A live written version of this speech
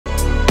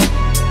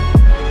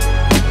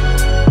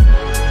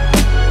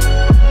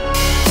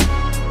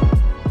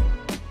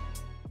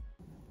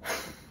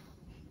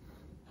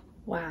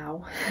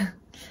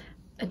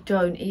I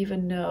don't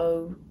even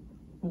know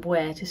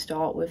where to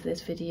start with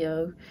this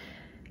video.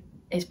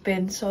 It's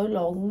been so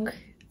long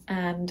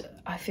and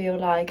I feel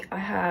like I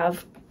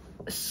have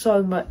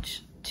so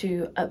much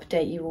to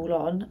update you all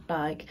on.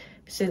 Like,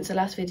 since the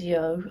last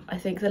video, I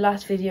think the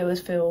last video was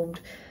filmed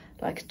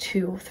like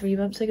 2 or 3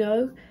 months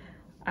ago,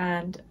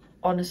 and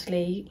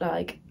honestly,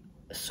 like,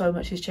 so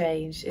much has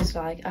changed. It's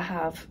like I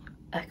have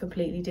a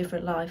completely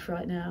different life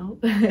right now.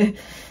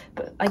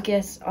 But I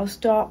guess I'll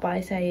start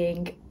by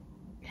saying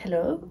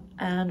hello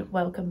and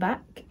welcome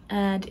back,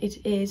 and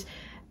it is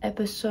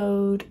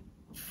episode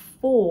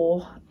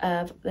 4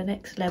 of the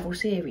Next Level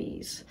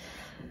series.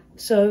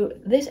 So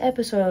this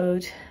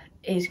episode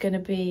is going to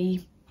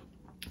be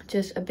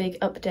just a big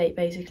update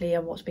basically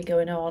on what's been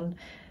going on.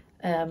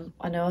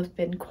 I know I've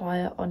been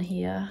quiet on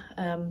here.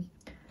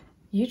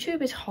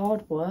 YouTube is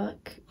hard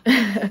work.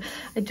 I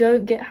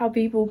don't get how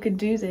people can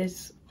do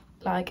this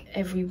like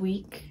every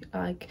week,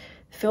 like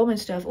filming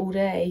stuff all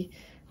day.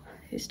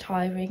 It's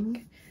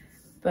tiring.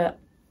 But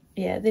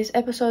yeah, this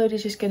episode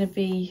is just going to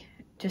be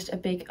just a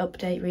big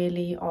update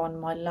really on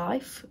my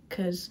life,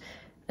 because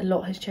a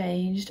lot has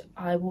changed.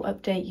 I will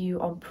update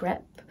you on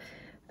prep.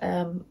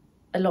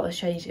 A lot has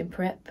changed in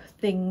prep.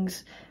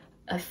 Things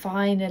are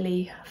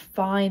finally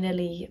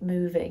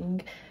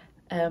moving.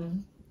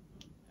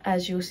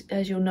 As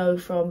you'll know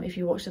from if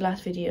you watched the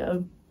last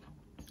video,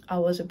 I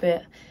was a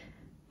bit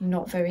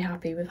not very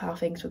happy with how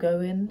things were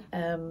going.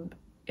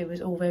 It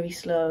was all very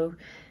slow.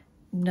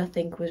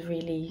 Nothing was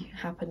really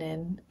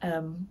happening,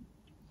 and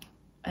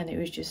it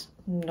was just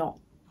not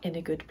in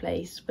a good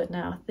place. But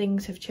now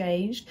things have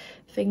changed,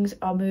 things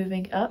are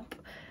moving up,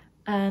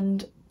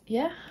 and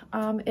yeah,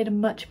 I'm in a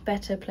much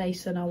better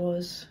place than I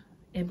was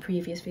in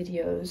previous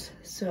videos,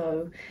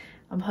 so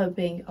I'm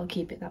hoping I'll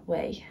keep it that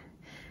way.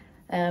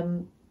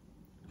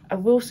 I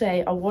will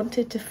say I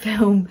wanted to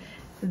film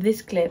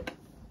this clip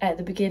at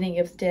the beginning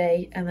of the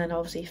day and then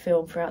obviously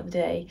film throughout the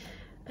day,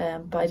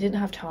 but I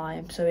didn't have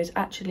time, so it's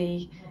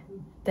actually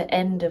the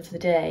end of the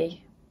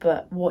day,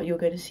 but what you're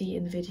going to see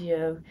in the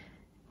video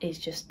is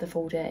just the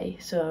full day.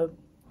 So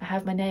I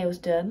have my nails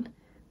done,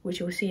 which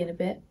you'll see in a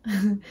bit.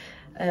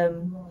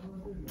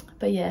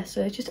 But yeah,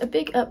 so it's just a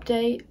big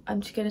update.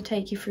 I'm just going to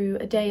take you through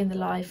a day in the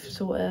life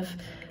sort of,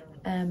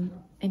 and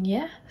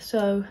yeah,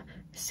 so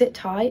sit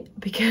tight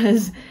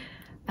because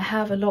I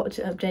have a lot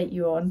to update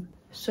you on.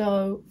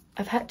 So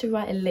I've had to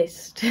write a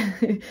list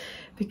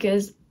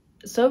because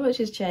so much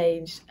has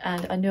changed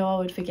and I know I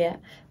would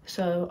forget.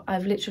 So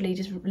I've literally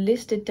just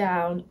listed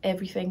down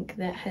everything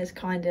that has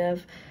kind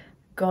of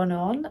gone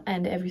on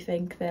and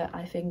everything that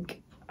I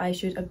think I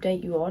should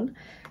update you on.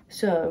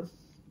 So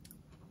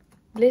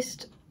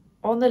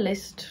on the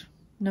list,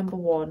 number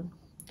 1,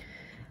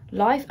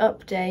 life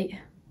update,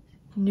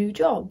 new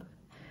job.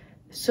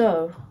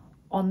 So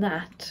on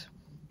that,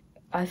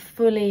 I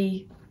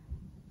fully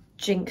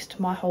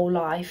jinxed my whole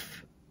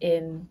life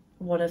in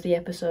one of the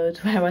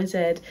episodes where I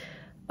said,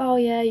 oh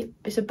yeah,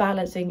 it's a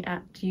balancing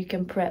act, you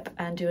can prep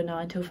and do a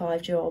 9 to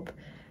 5 job.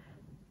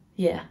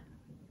 Yeah,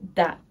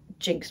 that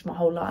jinxed my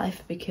whole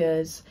life,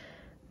 because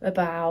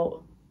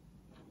about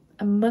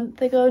a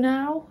month ago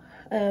now,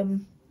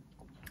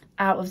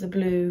 out of the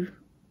blue,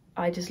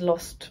 I just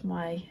lost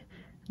my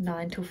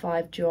 9 to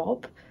 5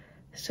 job.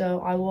 So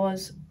I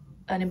was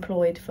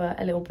unemployed for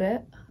a little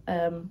bit,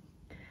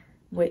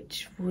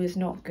 which was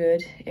not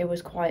good. It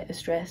was quite a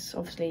stress.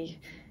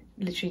 Obviously,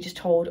 literally just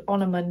told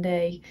on a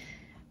Monday,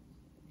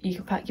 you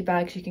can pack your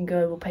bags, you can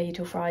go, we'll pay you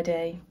till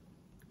Friday,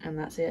 and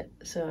that's it.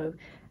 So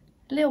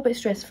a little bit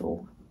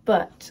stressful,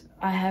 but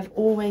I have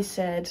always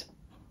said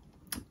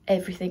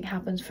everything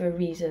happens for a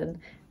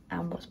reason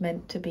and what's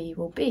meant to be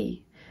will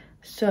be.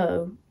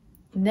 So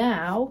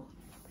now,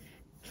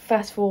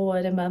 fast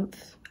forward a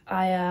month,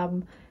 I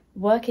am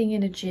working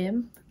in a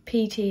gym,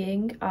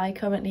 PTing. I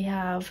currently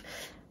have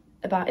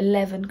about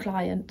 11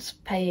 clients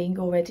paying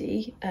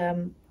already.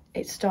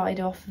 It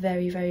started off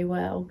very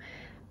well.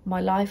 My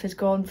life has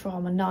gone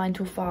from a 9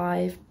 to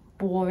 5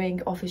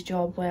 boring office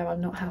job where I'm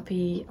not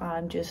happy.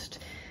 I'm just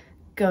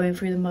going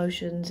through the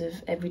motions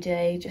of every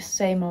day, just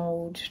same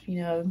old, you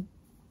know,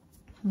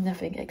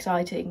 nothing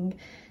exciting,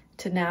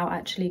 to now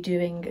actually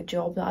doing a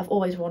job that I've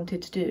always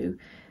wanted to do.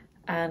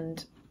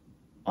 And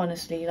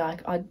honestly,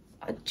 like, I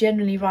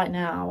generally right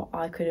now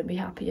I couldn't be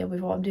happier with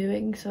what I'm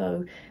doing.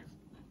 So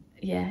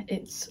yeah,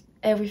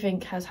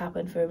 everything has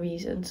happened for a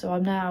reason. So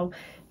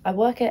I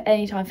work at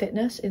Anytime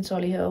Fitness in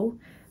Solihull,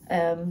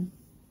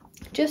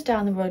 just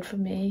down the road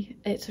from me.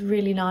 It's a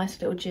really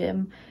nice little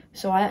gym,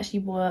 so I actually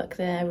work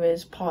there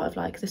as part of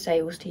like the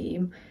sales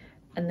team,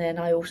 and then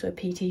I also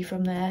PT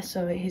from there.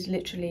 So it is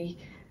literally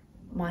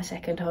my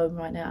second home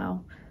right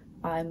now.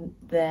 I'm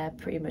there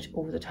pretty much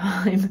all the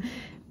time.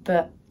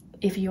 But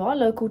if you are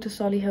local to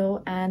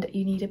Solihull and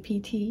you need a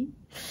PT,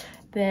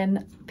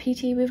 then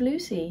PT with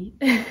Lucy.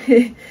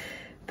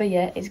 But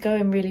yeah, it's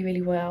going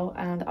really well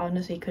and I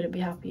honestly couldn't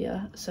be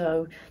happier.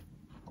 So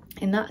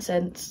in that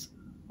sense,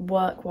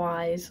 work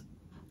wise,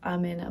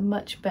 I'm in a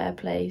much better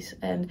place.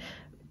 And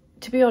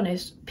to be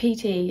honest,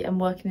 PT and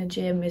working in a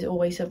gym is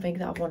always something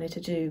that I've wanted to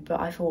do, but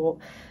I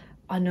thought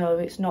I know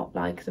it's not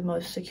like the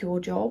most secure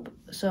job,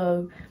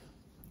 so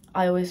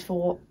I always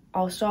thought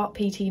I'll start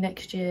PT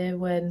next year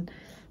when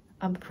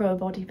I'm a pro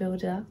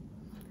bodybuilder,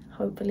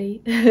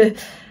 hopefully.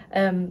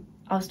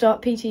 I'll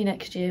start PT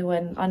next year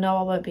when I know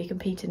I won't be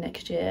competing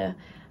next year,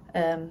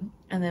 and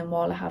then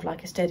while I have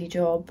like a steady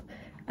job,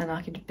 and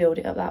I could build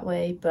it up that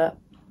way. But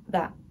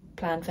that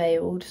plan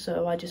failed,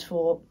 so I just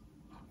thought,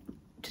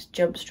 just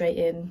jump straight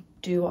in,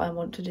 do what I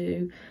want to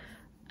do,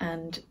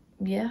 and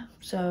yeah,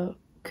 so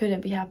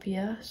couldn't be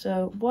happier.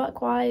 So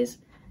work-wise,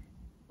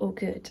 all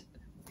good.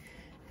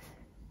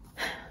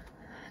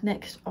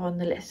 Next on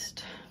the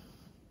list,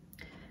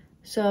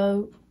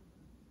 so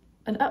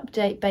an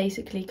update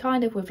basically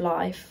kind of with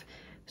life.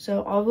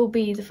 So I will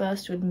be the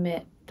first to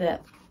admit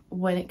that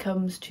when it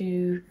comes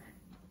to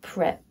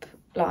prep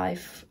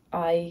life,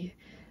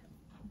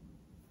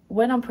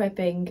 when I'm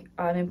prepping,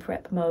 I'm in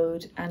prep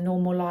mode, and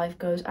normal life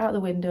goes out the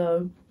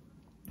window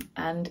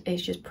and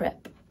it's just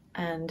prep,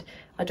 and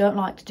I don't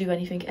like to do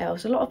anything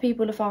else. A lot of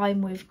people are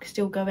fine with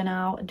still going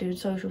out and doing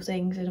social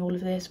things and all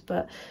of this,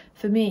 but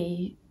for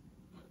me,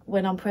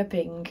 when I'm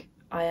prepping,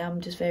 I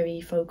am just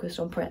very focused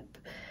on prep.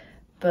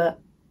 But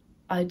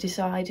I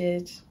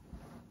decided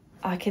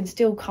I can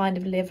still kind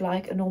of live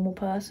like a normal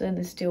person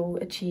and still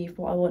achieve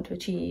what I want to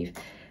achieve.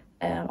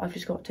 I've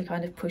just got to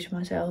kind of push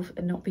myself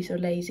and not be so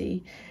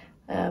lazy.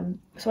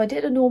 So I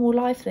did a normal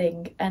life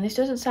thing, and this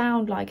doesn't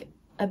sound like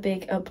a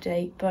big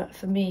update, but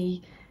for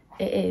me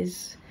it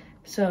is.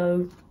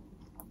 So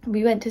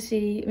me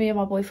and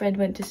my boyfriend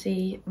went to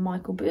see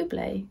Michael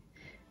Bublé.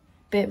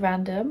 Bit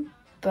random,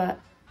 but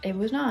it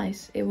was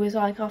nice. It was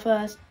like our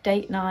first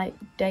date night,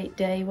 date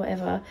day,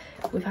 whatever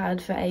we've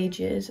had for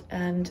ages.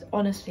 And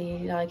honestly,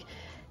 like, do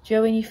you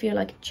know when you feel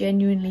like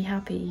genuinely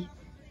happy?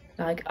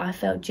 Like, I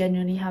felt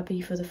genuinely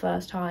happy for the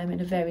first time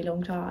in a very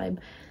long time.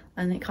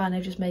 And it kind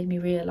of just made me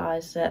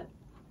realise that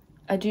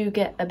I do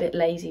get a bit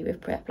lazy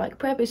with prep. Like,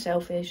 prep is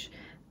selfish,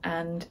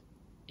 and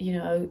you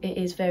know, it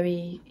is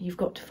very, you've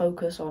got to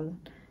focus on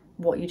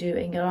what you're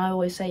doing. And I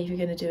always say, if you're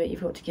going to do it,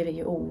 you've got to give it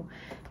your all.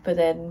 But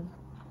then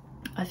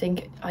I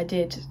think I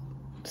did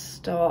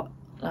start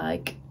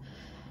like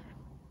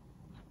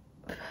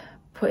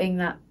putting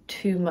that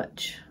too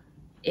much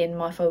in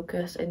my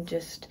focus and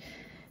just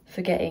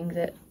forgetting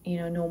that, you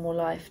know, normal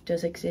life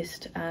does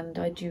exist, and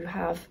I do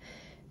have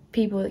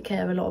people that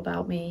care a lot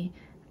about me,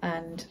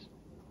 and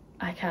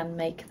I can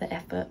make the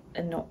effort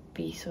and not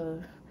be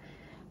so,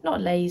 not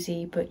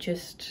lazy, but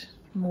just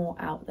more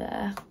out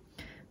there.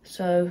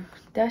 So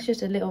that's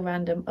just a little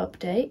random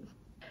update,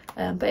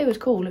 but it was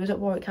cool. It was at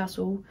Warwick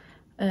Castle.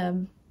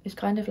 It's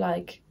kind of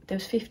like there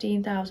was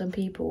 15,000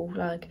 people.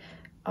 Like,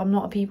 I'm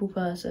not a people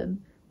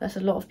person. That's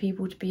a lot of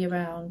people to be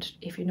around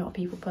if you're not a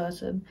people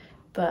person,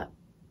 but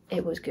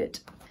it was good.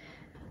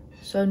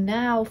 So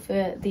now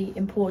for the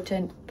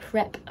important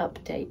prep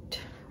update.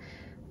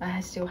 I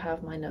still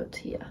have my notes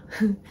here.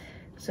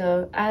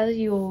 So as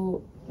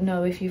you'll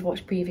know if you've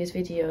watched previous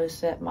videos,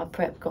 that my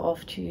prep got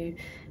off to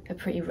a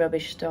pretty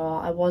rubbish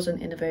start. I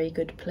wasn't in a very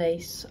good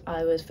place.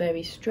 I was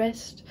very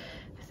stressed.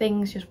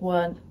 Things just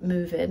weren't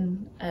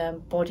moving.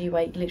 Body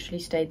weight literally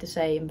stayed the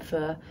same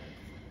for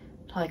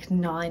like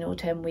 9 or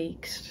 10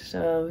 weeks.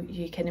 So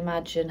you can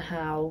imagine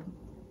how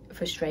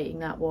frustrating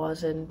that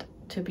was. And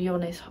to be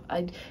honest,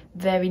 I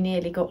very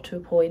nearly got to a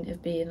point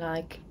of being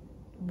like,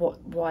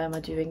 why am I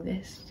doing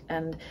this?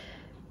 And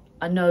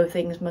I know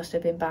things must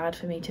have been bad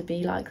for me to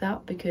be like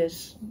that,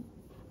 because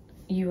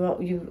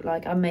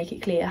I make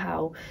it clear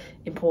how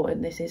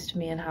important this is to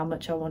me and how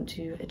much I want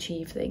to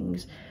achieve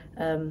things.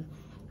 And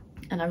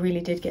I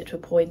really did get to a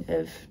point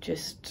of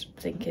just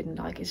thinking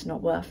like it's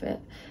not worth it.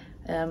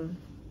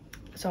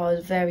 So I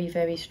was very,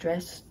 very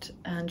stressed,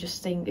 and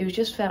it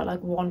just felt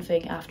like one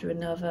thing after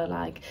another.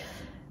 Like,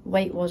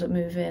 weight wasn't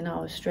moving,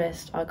 I was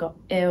stressed, I got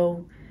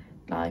ill,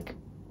 like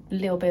a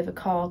little bit of a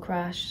car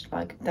crash.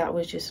 Like, that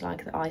was just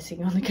like the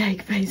icing on the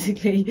cake,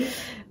 basically.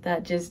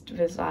 That just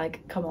was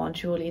like, come on,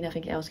 surely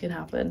nothing else can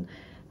happen.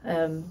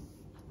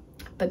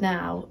 But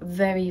now,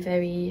 very,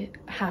 very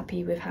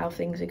happy with how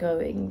things are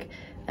going.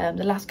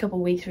 The last couple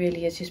of weeks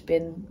really has just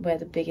been where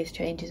the biggest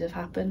changes have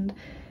happened.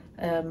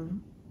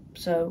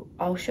 So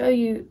I'll show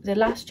you the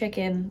last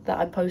check-in that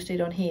I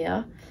posted on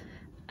here,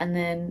 and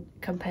then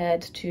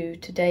compared to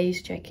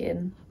today's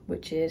check-in,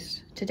 which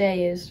is,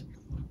 today is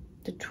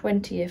the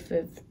 20th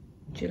of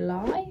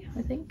July,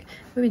 I think.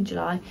 We're in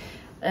July.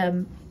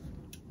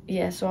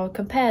 Yeah, so I'll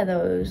compare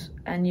those,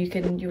 and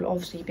you'll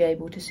obviously be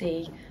able to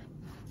see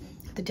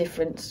the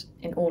difference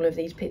in all of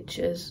these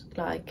pictures.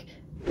 Like,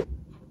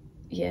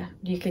 yeah,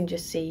 you can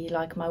just see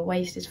like my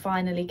waist is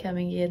finally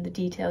coming in, the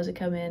details are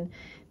coming,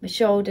 my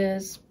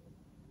shoulders,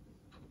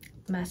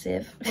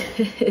 massive.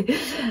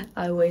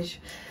 I wish.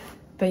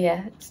 But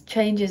yeah,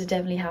 changes are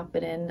definitely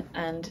happening,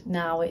 and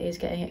now it is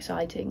getting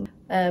exciting.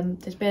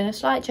 There's been a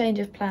slight change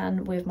of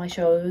plan with my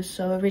shows.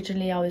 So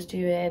originally I was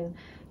doing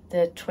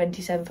the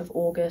 27th of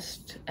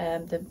August,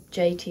 the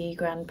JT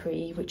Grand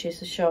Prix, which is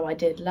the show I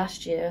did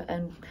last year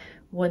and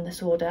won the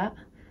sword at.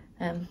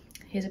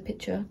 Here's a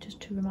picture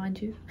just to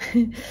remind you.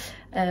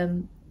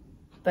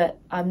 but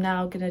I'm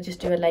now gonna just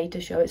do a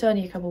later show. It's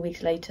only a couple of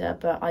weeks later,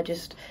 but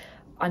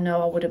I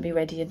know I wouldn't be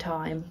ready in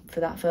time for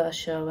that first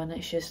show, and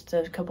it's just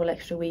a couple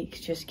extra weeks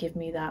just give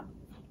me that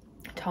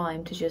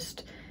time to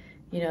just,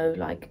 you know,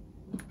 like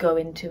go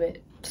into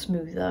it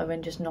smoother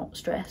and just not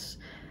stress.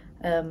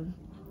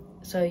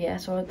 So yeah,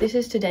 so this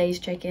is today's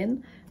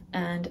check-in,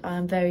 and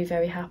I'm very,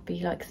 very happy.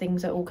 Like,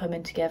 things are all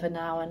coming together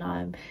now, and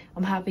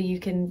I'm happy. You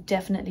can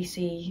definitely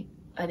see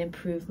an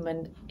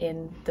improvement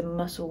in the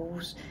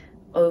muscles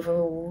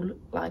overall.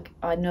 Like,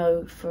 I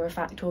know for a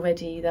fact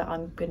already that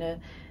I'm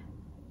gonna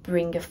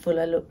bring a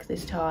fuller look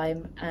this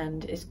time,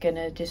 and it's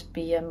gonna just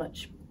be a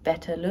much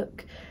better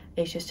look.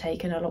 It's just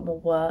taken a lot more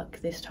work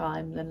this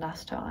time than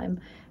last time,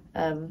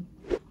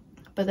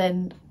 but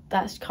then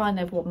that's kind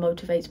of what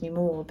motivates me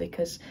more,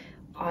 because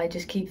I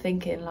just keep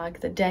thinking, like,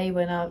 the day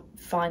when I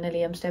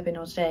finally am stepping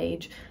on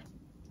stage,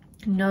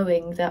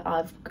 knowing that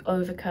I've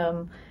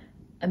overcome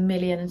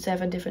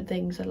 1,000,007 different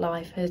things that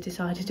life has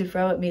decided to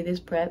throw at me this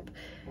prep,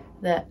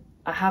 that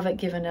I haven't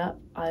given up.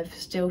 I've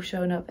still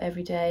shown up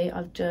every day.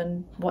 I've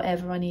done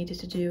whatever I needed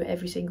to do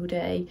every single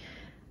day,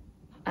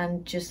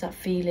 and just that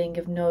feeling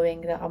of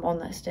knowing that I'm on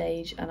that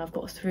stage and I've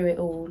got through it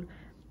all,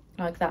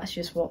 like, that's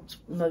just what's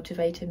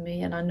motivating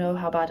me. And I know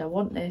how bad I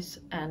want this,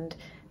 and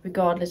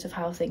regardless of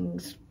how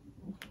things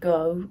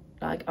go,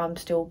 like, I'm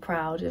still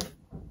proud of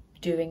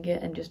doing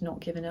it and just not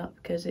giving up,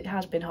 because it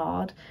has been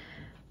hard.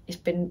 It's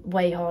been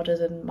way harder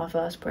than my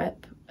first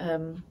prep,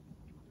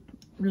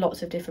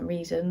 lots of different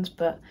reasons,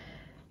 but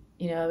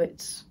you know,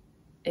 it's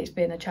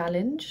been a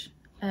challenge.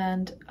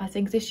 And I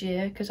think this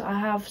year, because I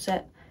have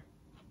set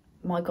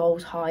my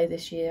goals high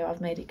this year,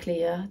 I've made it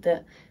clear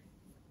that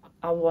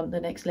I want the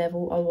next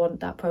level, I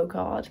want that pro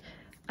card,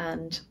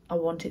 and I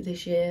want it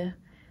this year.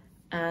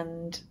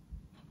 And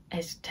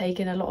it's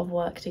taken a lot of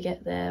work to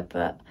get there,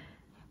 but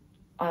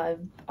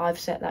I've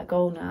set that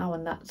goal now,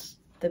 and that's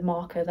the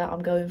marker that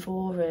I'm going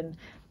for. And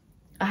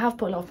I have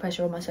put a lot of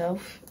pressure on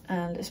myself,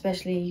 and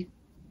especially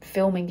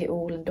filming it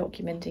all and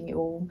documenting it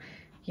all,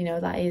 you know,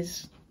 that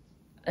is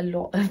a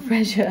lot of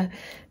pressure.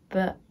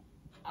 But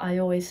I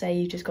always say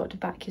you just got to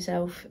back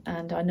yourself,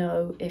 and I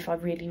know if I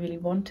really, really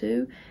want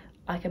to,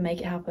 I can make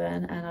it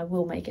happen, and I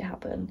will make it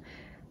happen.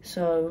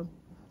 So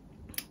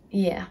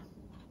yeah,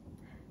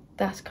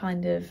 that's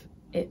kind of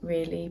it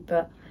really.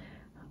 But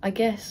I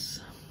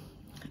guess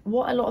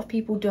what a lot of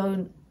people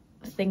don't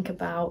think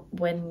about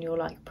when you're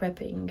like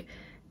prepping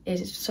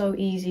is it's so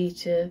easy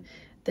to,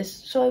 there's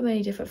so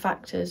many different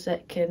factors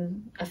that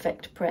can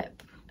affect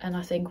prep. And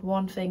I think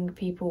one thing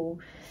people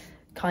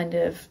kind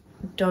of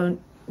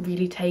don't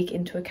really take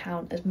into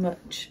account as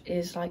much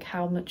is like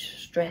how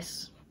much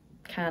stress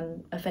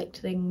can affect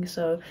things.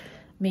 So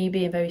me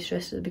being very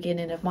stressed at the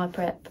beginning of my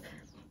prep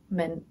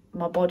meant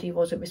my body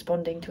wasn't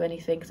responding to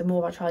anything. The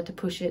more I tried to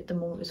push it, the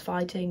more it was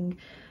fighting.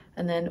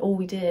 And then all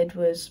we did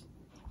was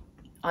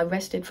I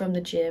rested from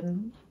the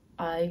gym.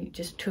 I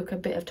just took a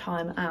bit of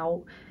time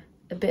out,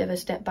 a bit of a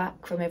step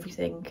back from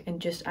everything,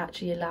 and just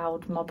actually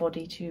allowed my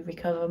body to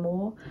recover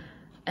more.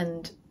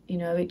 And you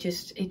know, it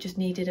just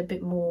needed a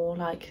bit more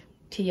like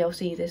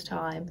TLC this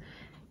time.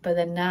 But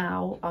then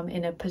now I'm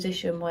in a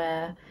position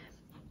where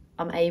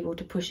I'm able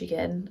to push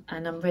again,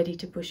 and I'm ready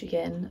to push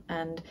again.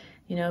 And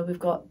you know, we've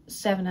got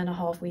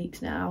 7.5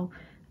 weeks now,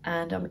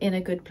 and I'm in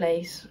a good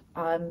place.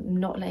 I'm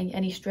not letting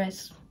any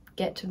stress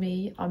get to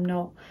me. I'm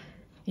not,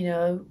 you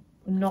know,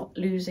 not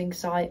losing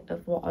sight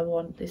of what I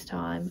want this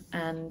time,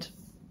 and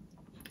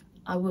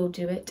I will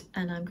do it,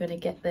 and I'm going to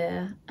get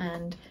there,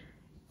 and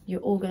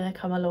you're all going to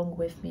come along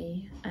with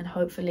me, and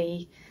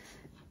hopefully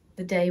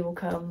the day will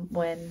come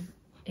when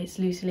it's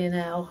Lucy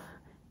Linnell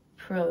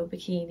Pro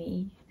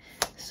Bikini.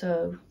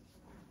 So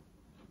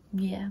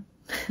yeah,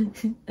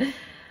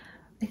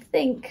 I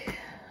think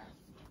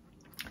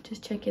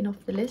just checking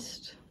off the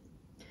list,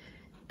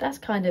 that's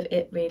kind of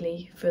it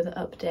really for the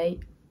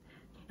update.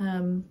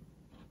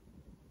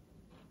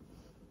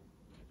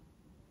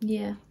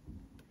 Yeah,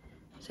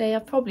 so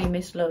I've probably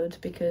missed loads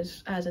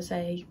because, as I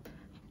say,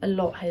 a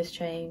lot has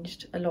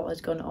changed, a lot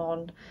has gone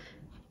on.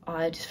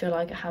 I just feel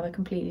like I have a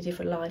completely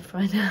different life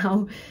right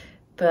now.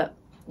 But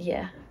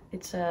yeah,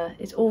 it's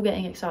all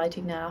getting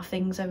exciting now.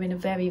 Things are in a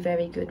very,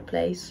 very good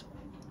place.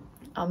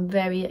 I'm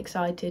very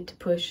excited to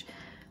push.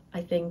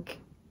 I think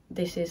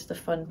this is the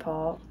fun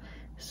part.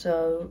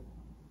 So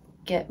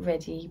get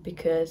ready,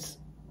 because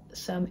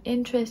some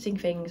interesting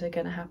things are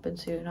going to happen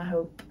soon, I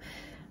hope.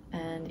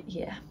 And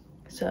yeah,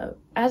 so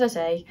as I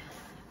say,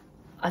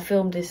 I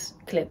filmed this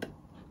clip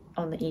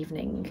on the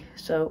evening,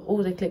 so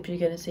all the clips you're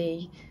going to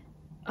see,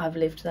 I've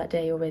lived that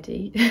day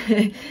already.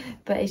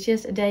 But it's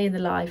just a day in the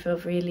life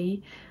of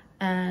really.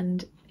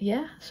 And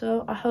yeah,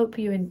 so I hope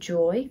you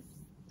enjoy.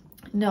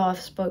 No, I've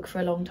spoke for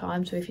a long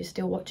time, so if you're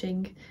still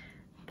watching,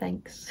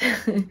 thanks.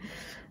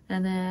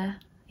 And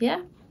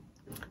yeah,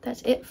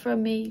 that's it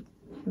from me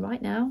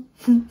right now.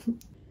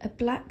 A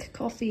black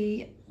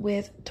coffee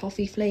with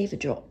toffee flavour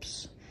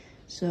drops.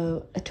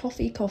 So a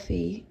toffee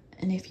coffee,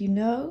 and if you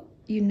know,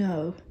 you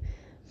know.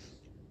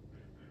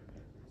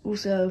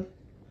 Also,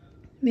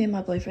 me and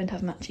my boyfriend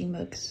have matching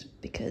mugs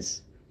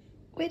because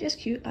we're just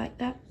cute like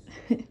that.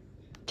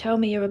 Tell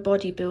me you're a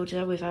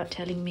bodybuilder without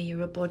telling me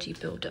you're a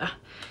bodybuilder.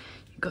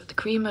 You've got the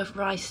cream of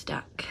rice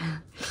stack,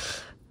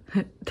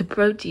 the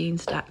protein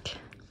stack,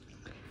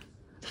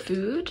 the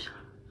food,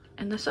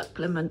 and the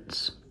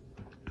supplements.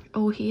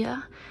 All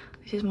here.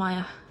 This is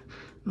my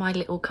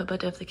little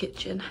cupboard of the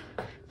kitchen.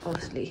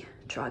 Obviously,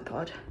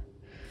 tripod,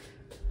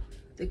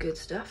 the good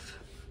stuff.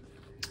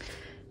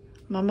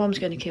 My mom's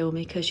going to kill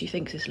me because she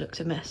thinks this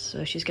looks a mess,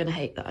 so she's going to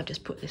hate that I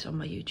just put this on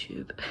my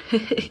YouTube.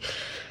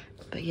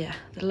 But yeah,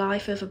 the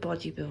life of a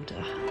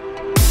bodybuilder.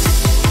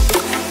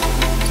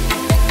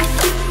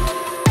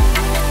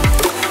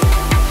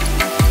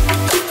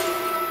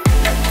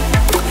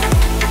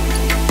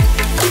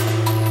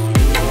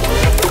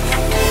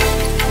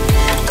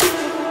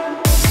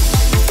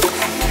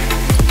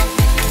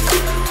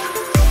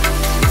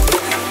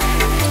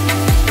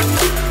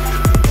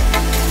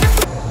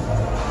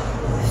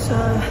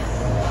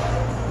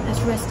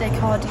 Rest day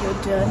cardio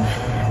done,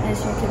 as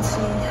you can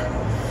see,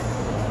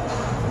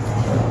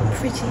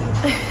 pretty.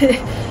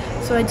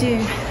 So I do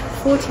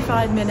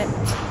 45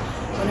 minutes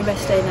on a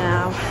rest day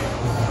now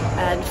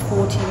and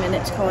 40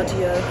 minutes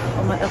cardio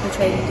on my upper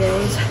training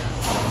days.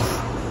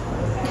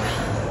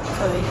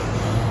 Sorry.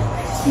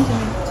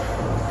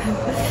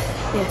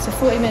 Yeah, so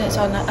 40 minutes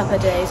on the upper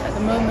days. At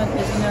the moment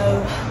there's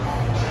no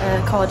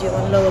cardio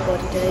on lower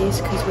body days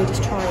because we're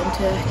just trying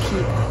to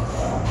keep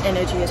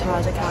energy as high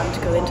as I can to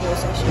go into those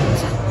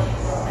sessions.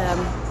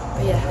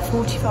 But yeah,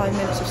 45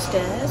 minutes of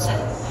stairs.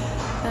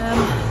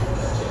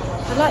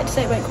 I'd like to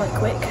say it went quite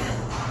quick,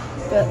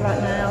 but right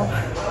now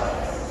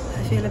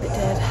I feel a bit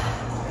dead,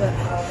 but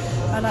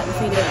I like the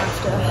feeling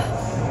after,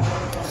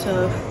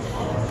 so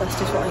that's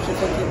just what I keep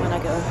thinking when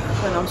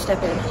I'm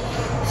stepping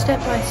step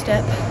by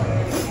step,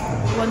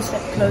 one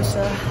step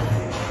closer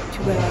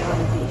to where I want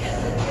to be.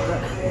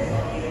 But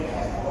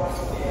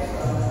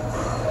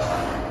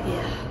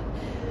yeah,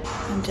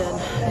 I'm done.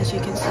 As you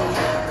can see,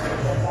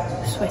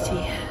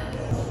 sweaty.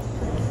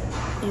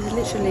 It's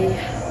literally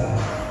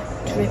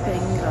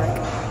dripping like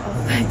off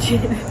my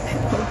chin.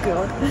 Oh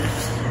god,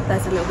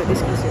 that's a little bit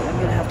disgusting. I'm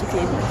gonna have to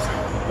clean this.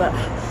 But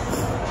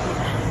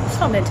yeah, it's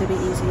not meant to be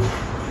easy.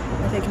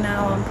 I think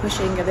now I'm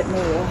pushing a bit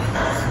more,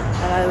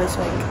 and I always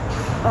think,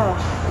 oh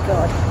my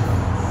god,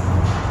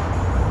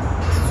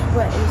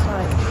 sweat is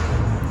like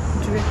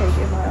dripping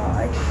in my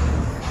eye.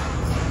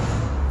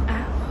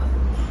 Ow.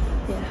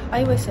 Yeah,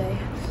 I always say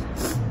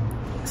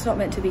it's not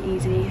meant to be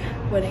easy.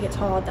 When it gets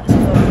hard, that's the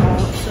fun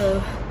part.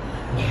 So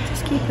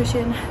just keep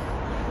pushing.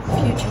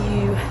 Future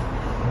you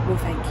will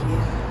thank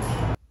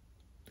you.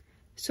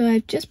 So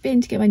I've just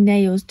been to get my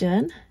nails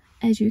done.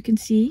 As you can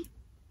see,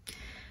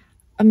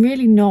 I'm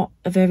really not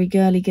a very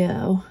girly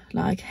girl,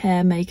 like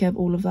hair, makeup,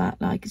 all of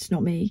that, like it's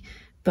not me.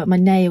 But my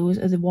nails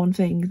are the one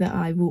thing that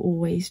I will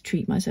always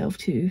treat myself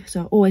to.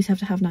 So I always have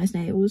to have nice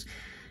nails.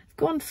 I've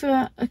gone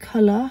for a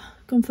colour,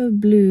 gone for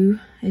blue,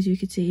 as you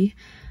can see.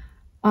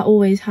 I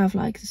always have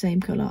like the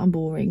same colour. I'm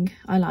boring.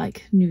 I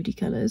like nudie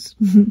colours.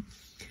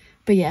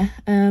 But yeah,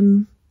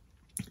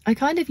 I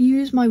kind of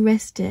use my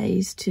rest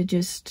days to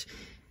just,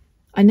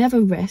 I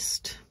never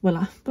rest.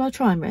 Well, I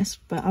try and rest,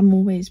 but I'm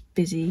always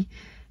busy.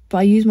 But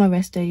I use my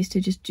rest days to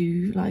just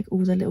do like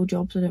all the little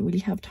jobs I don't really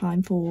have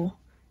time for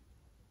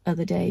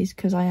other days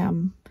because I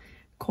am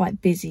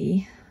quite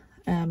busy.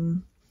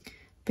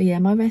 But yeah,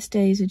 my rest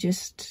days are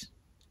just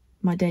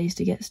my days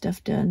to get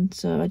stuff done.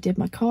 So I did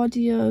my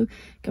cardio,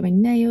 got my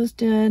nails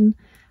done,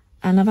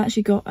 and I've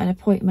actually got an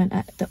appointment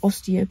at the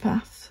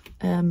osteopath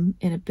in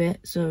a bit,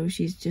 so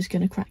she's just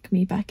going to crack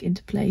me back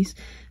into place.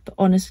 But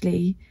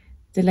honestly,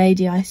 the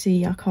lady I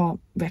see, I can't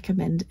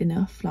recommend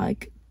enough.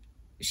 Like,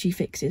 she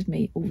fixes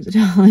me all the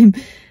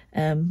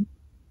time.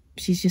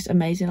 She's just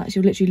amazing. Like,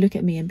 she'll literally look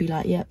at me and be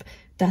like, yep,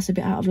 that's a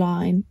bit out of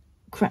line,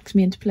 cracks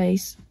me into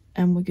place,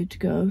 and we're good to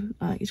go.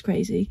 Like, it's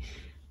crazy.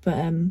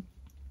 But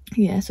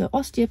yeah, so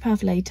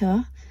osteopath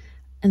later,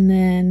 and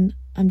then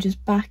I'm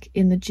just back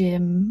in the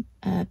gym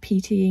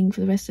PTing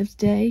for the rest of the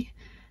day.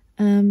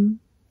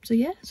 So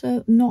yeah,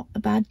 so not a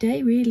bad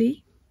day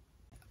really.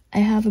 I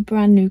have a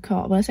brand new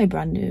car. Well, I say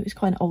brand new, it's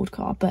quite an old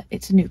car, but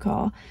it's a new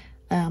car.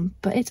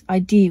 But it's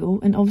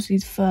ideal, and obviously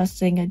the first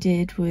thing I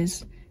did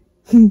was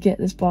get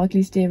the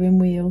sparkly steering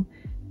wheel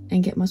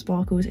and get my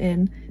sparkles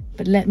in.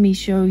 But let me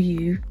show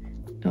you,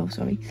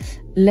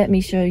 let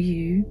me show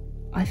you,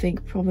 I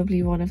think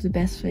probably one of the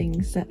best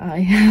things that I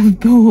have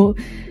bought.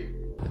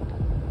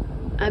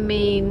 I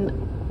mean,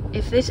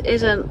 if this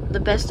isn't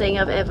the best thing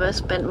I've ever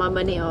spent my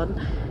money on,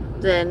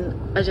 then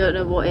I don't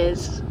know what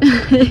is.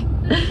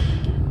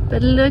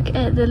 But look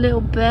at the little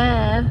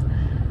bear.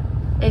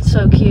 It's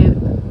so cute.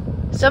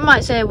 Some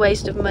might say a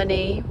waste of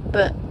money,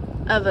 but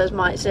others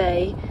might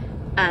say,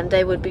 and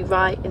they would be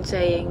right in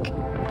saying,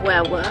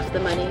 well worth the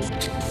money.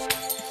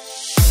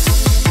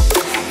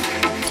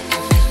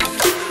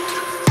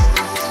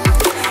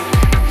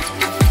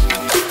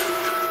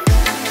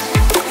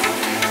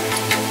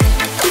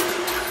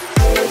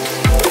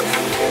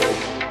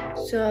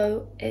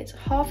 So it's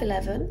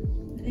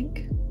 11:30, I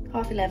think,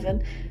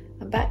 11:30.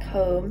 I'm back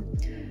home.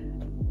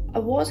 I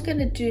was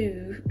gonna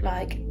do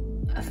like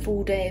a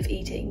full day of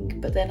eating,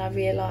 but then I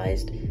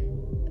realised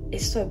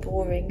it's so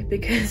boring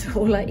because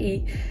all I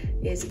eat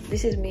is,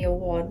 this is meal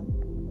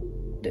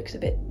 1, looks a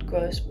bit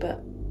gross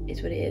but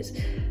it's what it is.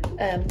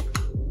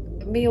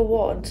 Meal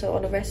 1, so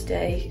on a rest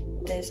day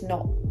there's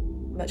not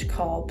much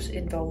carbs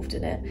involved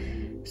in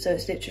it, so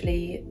it's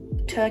literally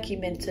turkey,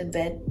 mince and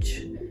veg.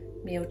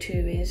 Meal 2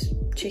 is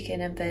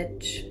chicken and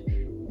veg.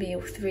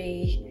 Meal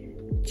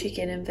 3,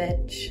 chicken and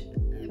veg.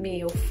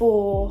 Meal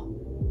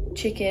 4,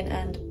 chicken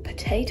and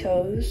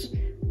potatoes.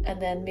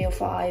 And then meal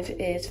 5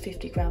 is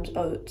 50 grams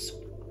oats.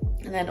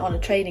 And then on a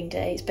training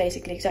day, it's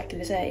basically exactly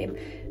the same,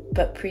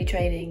 but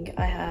pre-training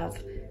I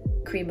have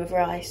cream of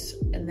rice,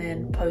 and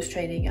then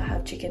post-training I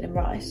have chicken and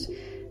rice.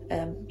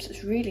 So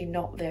it's really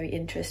not very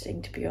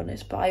interesting, to be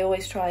honest, but I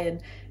always try,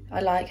 and I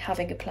like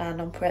having a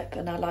plan on prep,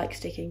 and I like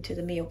sticking to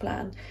the meal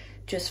plan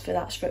just for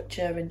that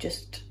structure, and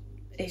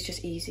it's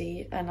just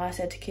easy. And I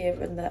said to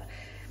Kieran that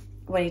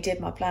when he did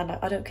my plan,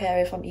 like, I don't care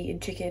if I'm eating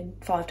chicken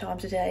 5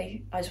 times a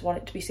day, I just want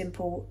it to be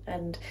simple,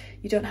 and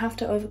you don't have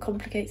to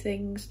overcomplicate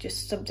things,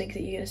 just something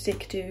that you're going to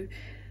stick to.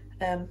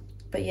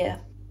 But yeah,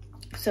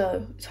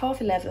 so it's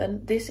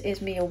 11:30, this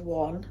is meal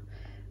 1.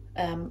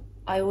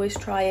 I always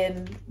try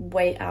and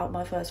wait out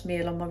my first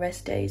meal on my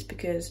rest days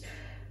because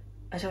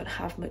I don't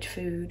have much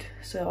food,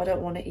 so I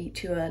don't want to eat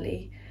too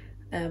early.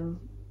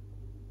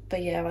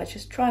 But yeah, I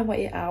just try and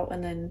wait it out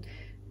and then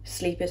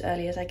sleep as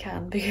early as I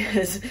can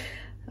because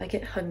I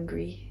get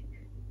hungry.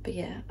 But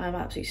yeah, I'm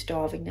absolutely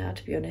starving now,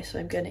 to be honest, so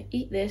I'm going to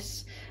eat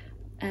this,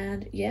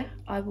 and yeah,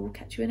 I will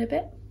catch you in a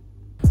bit.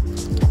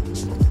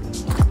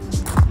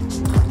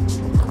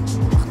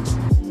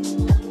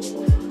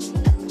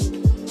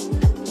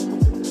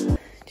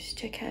 Just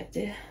check out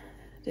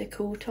the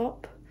cool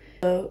top.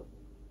 So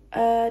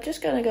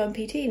just going to go on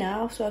PT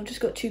now, so I've just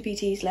got 2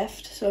 PTs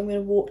left, so I'm going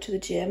to walk to the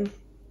gym.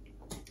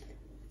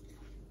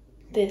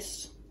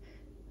 This,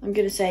 I'm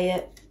going to say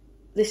it,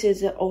 this is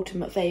the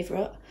ultimate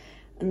favourite,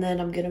 and then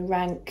I'm going to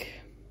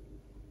rank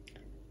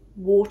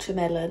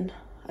watermelon,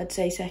 I'd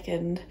say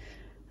second,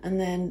 and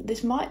then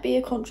this might be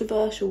a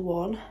controversial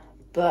one,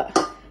 but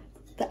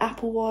the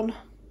apple one,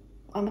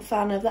 I'm a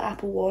fan of the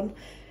apple one,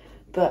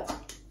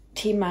 but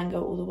team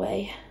mango all the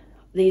way.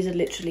 These are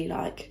literally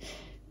like,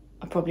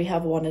 I probably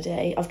have 1 a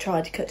day. I've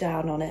tried to cut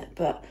down on it,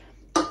 but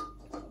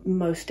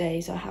most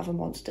days I have a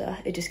monster.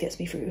 It just gets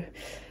me through.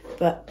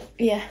 But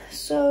yeah,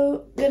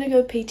 so gonna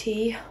go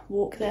PT,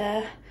 walk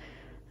there,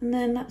 and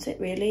then that's it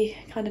really,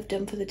 kind of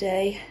done for the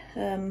day.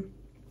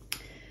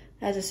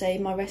 As I say,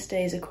 my rest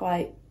days are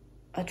quite,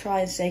 I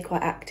try and stay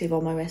quite active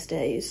on my rest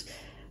days,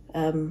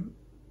 because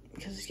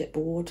I just get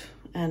bored,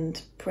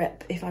 and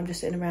prep, if I'm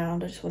just sitting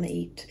around, I just want to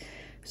eat,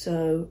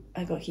 so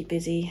I gotta keep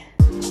busy.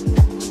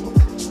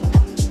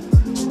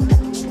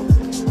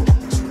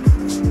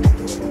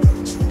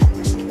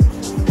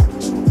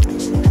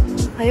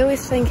 I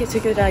always think it's a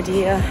good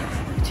idea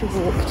to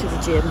walk to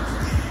the gym.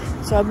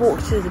 So I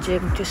walk to the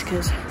gym just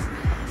because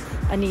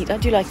I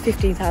do like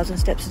 15,000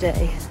 steps a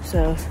day.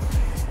 So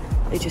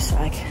it just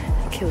like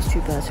kills 2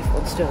 birds with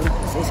 1 stone,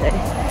 as they say.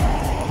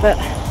 But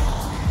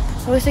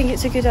I always think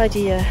it's a good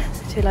idea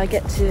till I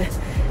get to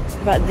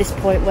about this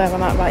point where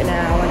I'm at right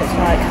now, and it's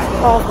like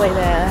halfway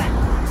there.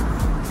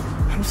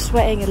 I'm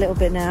sweating a little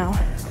bit now,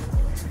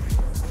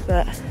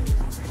 but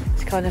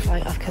it's kind of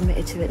like I've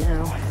committed to it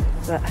now.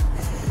 But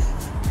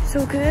it's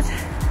all good,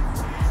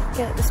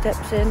 get the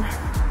steps in.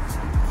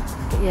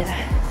 But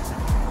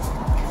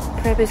yeah,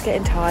 prep is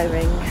getting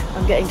tiring.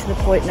 I'm getting to the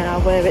point now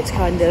where it's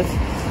kind of,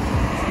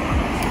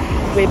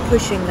 we're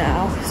pushing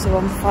now, so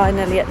I'm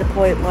finally at the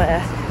point where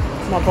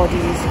my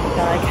body's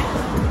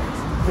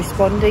like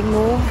responding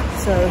more,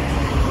 so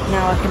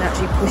now I can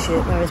actually push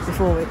it, whereas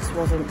before it just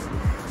wasn't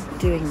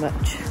doing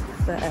much.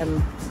 But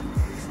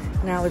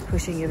now we're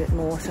pushing a bit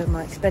more, so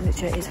my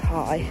expenditure is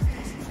high,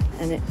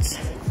 and it's,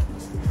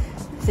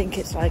 I think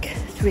it's like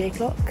 3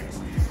 o'clock,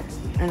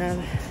 and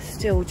I'm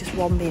still just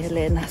 1 meal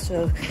in,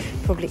 so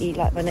probably eat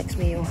like my next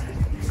meal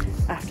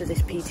after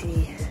this PT,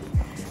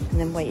 and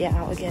then wait it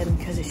out again,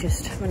 because it's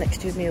just, my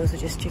next 2 meals are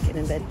just chicken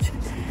and veg,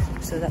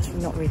 so that's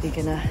not really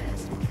gonna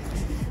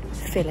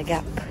fill a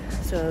gap.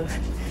 So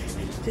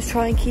just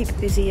try and keep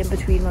busy in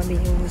between my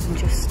meals and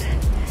just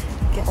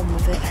get on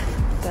with it.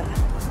 But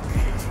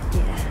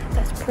yeah,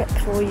 that's prep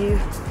for you.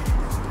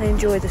 I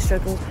enjoy the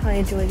struggle, I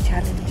enjoy the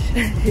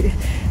challenge.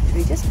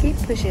 We just keep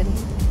pushing.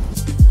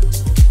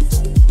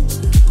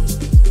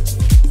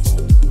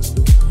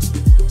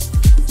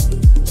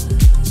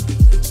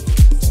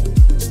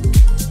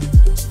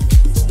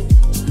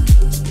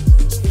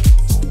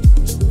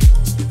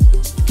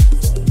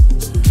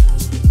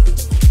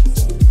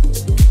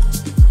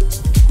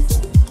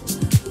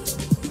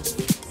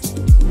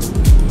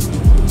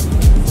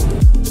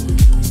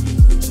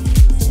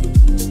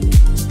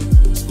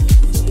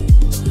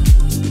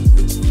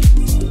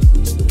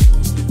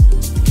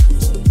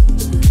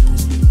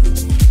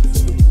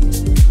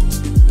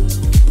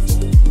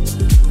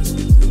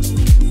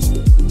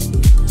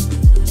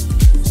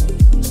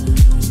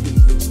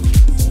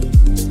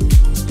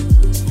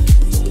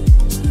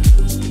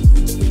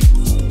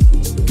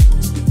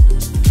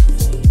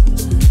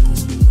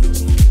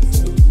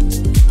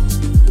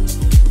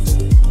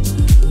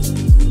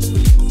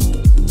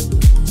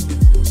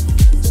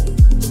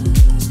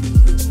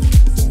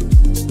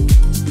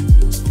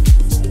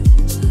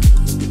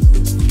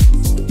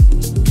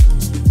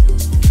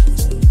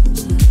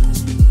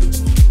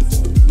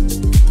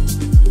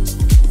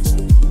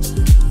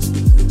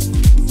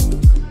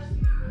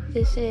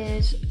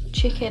 This is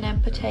chicken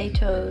and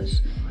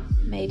potatoes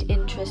made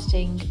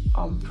interesting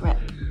on prep.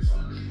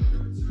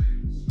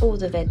 All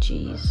the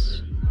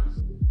veggies.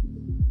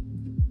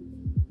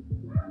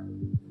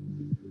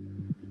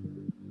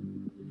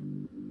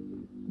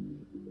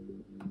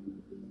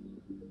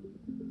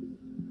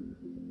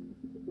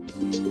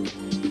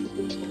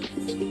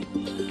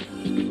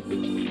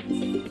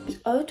 It's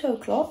 8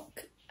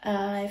 o'clock.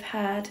 I've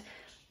had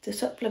the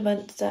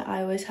supplements that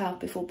I always have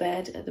before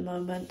bed at the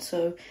moment,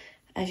 so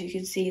as you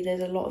can see there's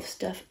a lot of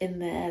stuff in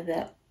there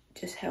that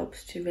just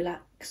helps to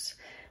relax.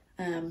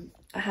 I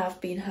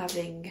have been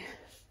having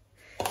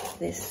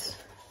this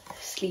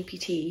sleepy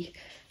tea.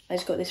 I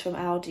just got this from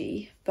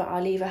Aldi, but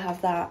I'll either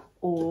have that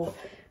or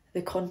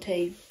the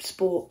Conte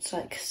Sports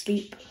like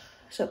sleep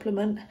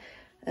supplement,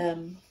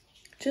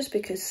 just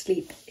because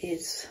sleep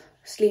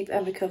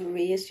and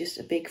recovery is just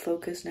a big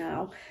focus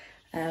now.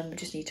 I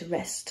just need to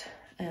rest.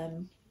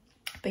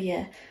 But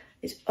yeah,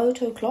 it's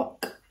 8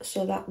 o'clock,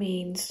 so that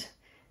means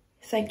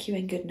thank you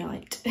and good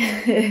night.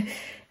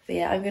 But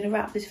yeah, I'm going to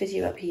wrap this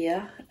video up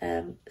here.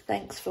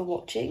 Thanks for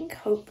watching.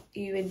 Hope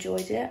you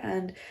enjoyed it,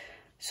 and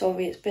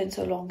sorry it's been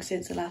so long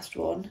since the last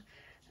one.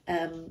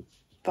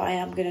 But I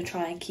am going to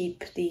try and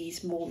keep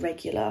these more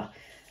regular.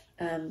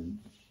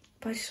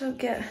 But I just don't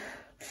get...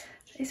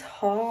 It's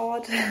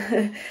hard.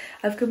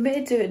 I've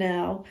committed to it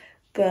now,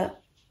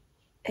 but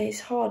it's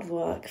hard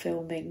work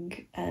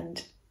filming,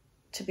 and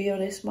to be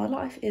honest, my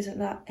life isn't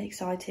that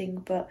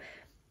exciting, but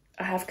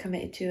I have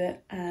committed to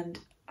it and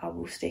I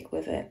will stick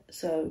with it.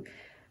 So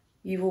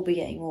you will be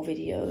getting more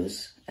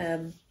videos.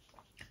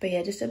 But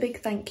yeah, just a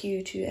big thank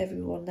you to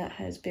everyone that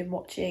has been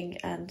watching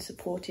and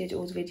supported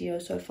all the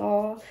videos so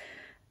far.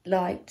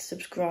 Liked,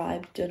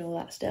 subscribed, done all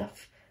that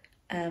stuff.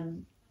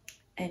 And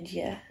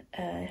yeah,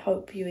 I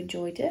hope you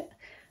enjoyed it.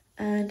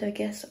 And I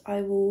guess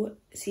I will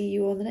see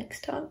you on the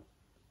next time.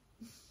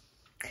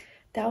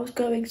 That was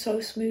going so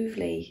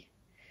smoothly.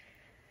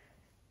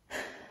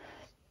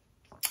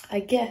 I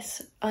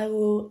guess I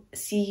will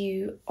see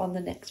you on the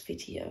next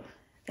video.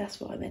 That's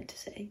what I meant to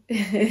say.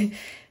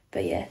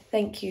 But yeah,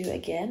 thank you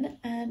again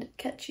and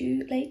catch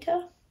you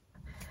later.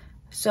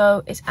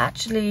 So it's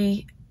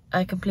actually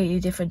a completely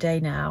different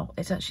day now.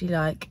 It's actually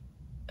like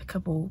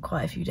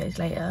quite a few days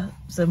later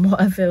than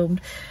what I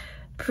filmed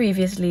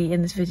previously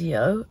in this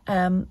video.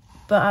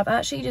 But I've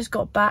actually just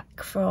got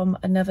back from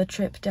another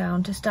trip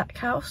down to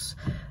Stackhouse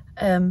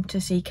to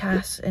see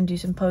Cass and do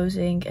some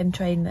posing and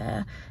train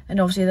there.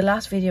 And obviously the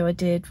last video I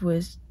did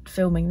was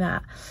filming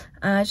that,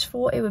 and I just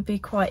thought it would be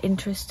quite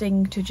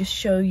interesting to just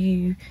show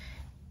you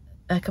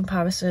a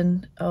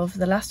comparison of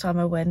the last time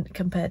I went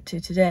compared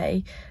to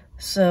today.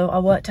 So I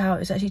worked out it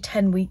was actually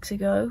 10 weeks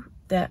ago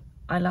that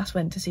I last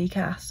went to see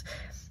Cass,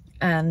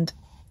 and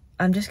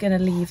I'm just going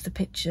to leave the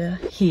picture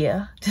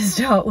here to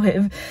start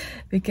with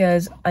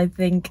because I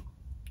think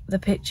the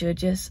picture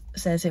just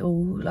says it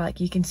all. Like,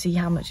 you can see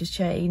how much has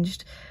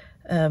changed.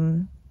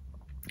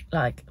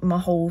 Like my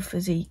whole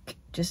physique,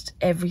 just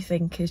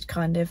everything has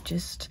kind of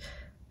just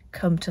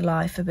come to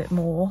life a bit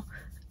more.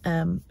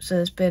 So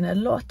there's been a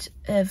lot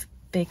of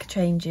big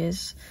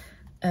changes.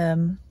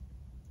 And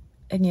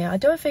yeah, I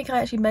don't think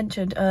I actually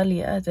mentioned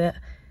earlier that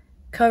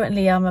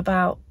currently I'm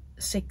about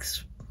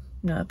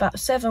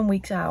 7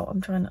 weeks out.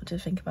 I'm trying not to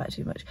think about it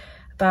too much.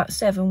 About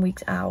 7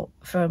 weeks out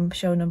from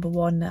show number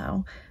 1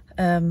 now.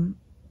 And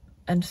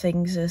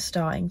things are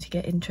starting to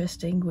get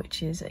interesting,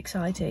 which is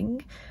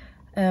exciting.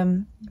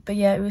 But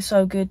yeah, it was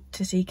so good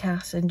to see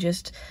Cass and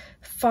just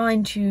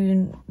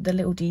fine-tune the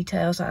little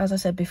details. As I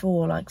said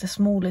before, like the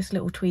smallest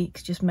little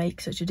tweaks just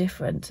make such a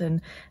difference.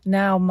 And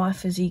now my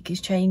physique is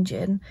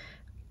changing.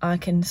 I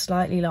can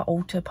slightly like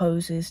alter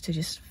poses to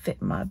just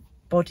fit my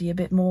body a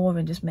bit more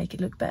and just make it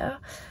look better.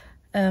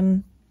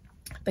 But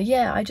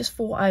yeah, I just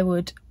thought I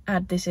would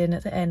add this in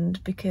at the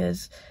end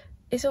because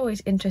it's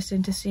always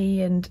interesting to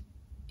see, and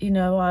you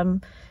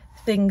know,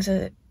 things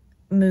are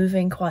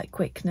moving quite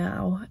quick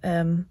now.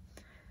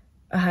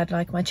 I had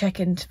like my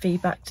check-in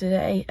feedback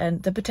today,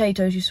 and the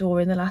potatoes you saw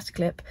in the last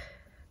clip,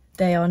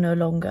 they are no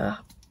longer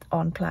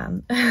on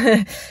plan.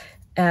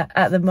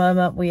 At the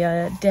moment we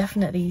are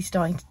definitely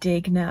starting to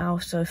dig now,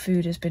 so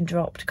food has been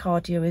dropped,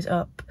 cardio is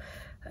up.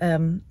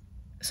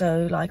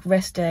 So like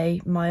rest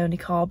day, my only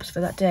carbs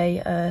for that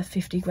day are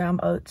 50-gram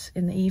oats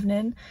in the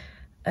evening,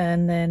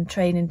 and then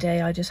training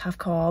day I just have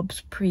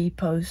carbs pre,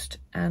 post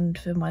and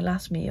for my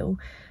last meal.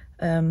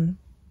 So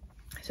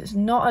it's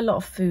not a lot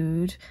of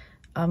food.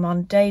 I'm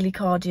on daily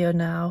cardio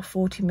now,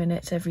 40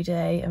 minutes every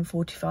day and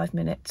 45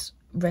 minutes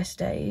rest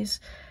days,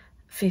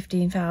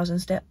 15,000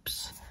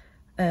 steps.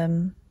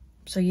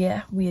 So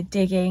yeah, we are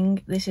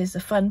digging. This is the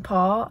fun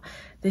part.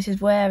 This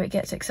is where it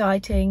gets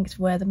exciting. It's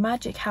where the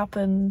magic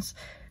happens.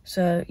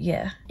 So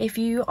yeah, if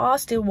you are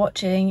still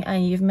watching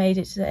and you've made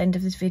it to the end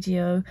of this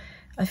video,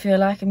 I feel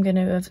like I'm going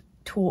to have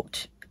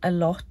talked a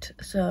lot,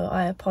 so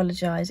I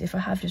apologise if I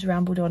have just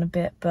rambled on a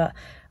bit, but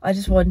I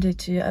just wanted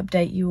to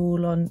update you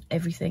all on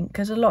everything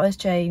because a lot has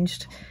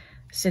changed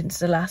since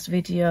the last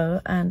video,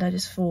 and I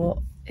just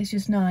thought it's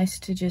just nice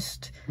to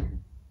just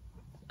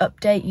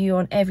update you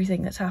on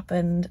everything that's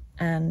happened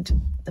and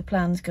the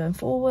plans going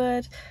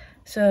forward.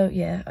 So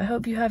yeah, I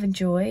hope you have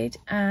enjoyed,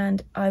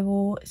 and I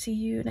will see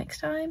you next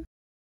time.